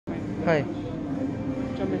係。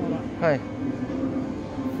準備好啦。係。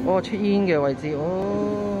哦，出煙嘅位置，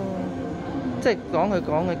哦，即係講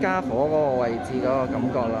佢加火嗰個位置嗰個感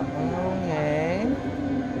覺啦。OK。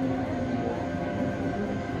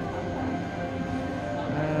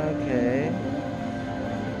OK。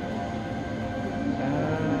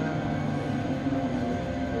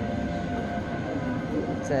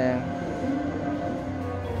正。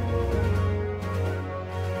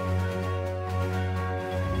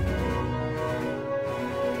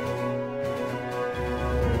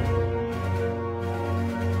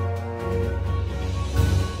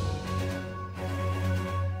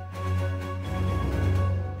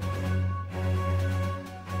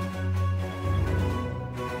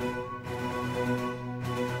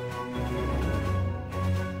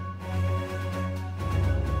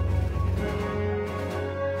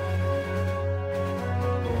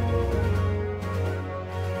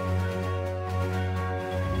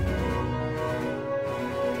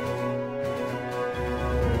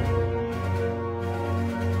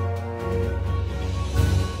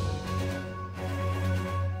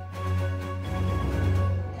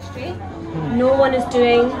No one is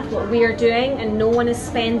doing what we are doing, and no one is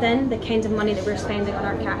spending the kind of money that we're spending on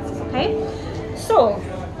our casks, okay? So,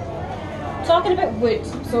 talking about wood,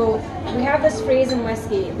 so we have this phrase in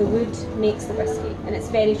whiskey, the wood makes the whiskey, and it's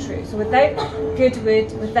very true. So without good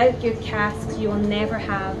wood, without good casks, you will never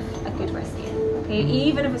have a good whiskey, okay?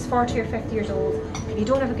 Even if it's 40 or 50 years old, if you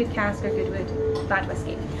don't have a good cask or good wood, bad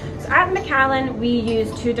whiskey. So at Macallan, we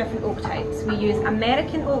use two different oak types. We use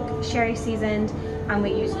American oak sherry seasoned, and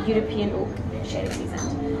we use European oak sherry seasoned.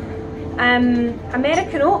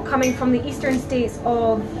 American oak coming from the eastern states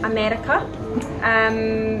of America.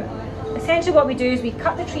 Essentially what we do is we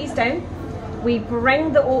cut the trees down, we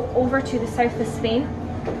bring the oak over to the south of Spain.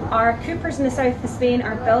 Our coopers in the south of Spain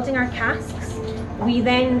are building our casks. We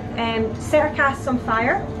then set our casks on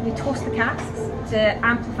fire, we toast the casks to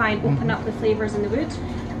amplify and open up the flavours in the wood.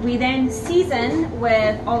 We then season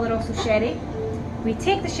with Oloroso sherry. We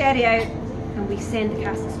take the sherry out and we send the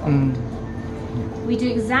cask to Scotland. We do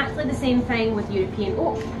exactly the same thing with European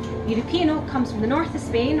oak. European oak comes from the north of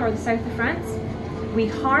Spain or the south of France. We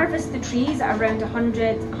harvest the trees at around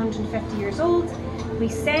 100, 150 years old. We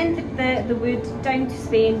send the wood down to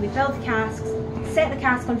Spain, we build the casks, set the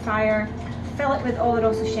cask on fire, fill it with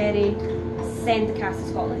Oloroso sherry, send the cask to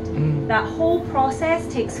Scotland. That whole process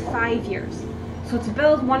takes 5 years. So to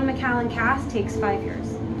build one Macallan cask takes 5 years.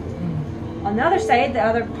 On the other side, the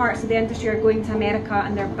other parts of the industry are going to America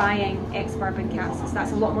and they're buying ex-bourbon casks.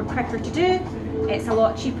 That's a lot more quicker to do, it's a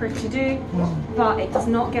lot cheaper to do, but it does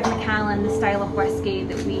not give Macallan the style of whiskey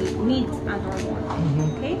that we need and or want.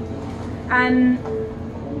 Okay?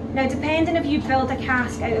 Now depending if you build a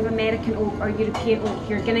cask out of American oak or European oak,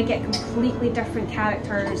 you're going to get completely different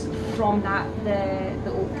characters from the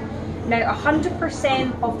oak. Now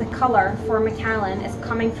 100% of the colour for Macallan is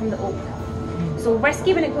coming from the oak. So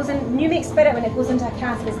whiskey, when it goes in, new make spirit, when it goes into a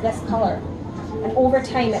cask, is this colour, and over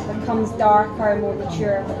time it becomes darker, more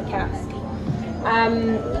mature with the cask.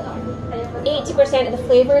 80% of the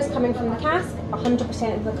flavour is coming from the cask,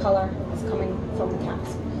 100% of the colour is coming from the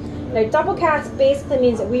cask. Now double cask basically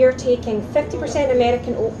means that we are taking 50%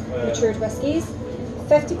 American oak matured whiskies,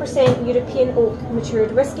 50% European oak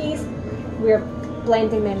matured whiskies, we're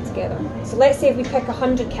blending them together. So let's say if we pick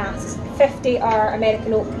 100 casks, 50 are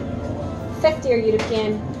American oak, 50 are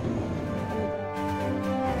European,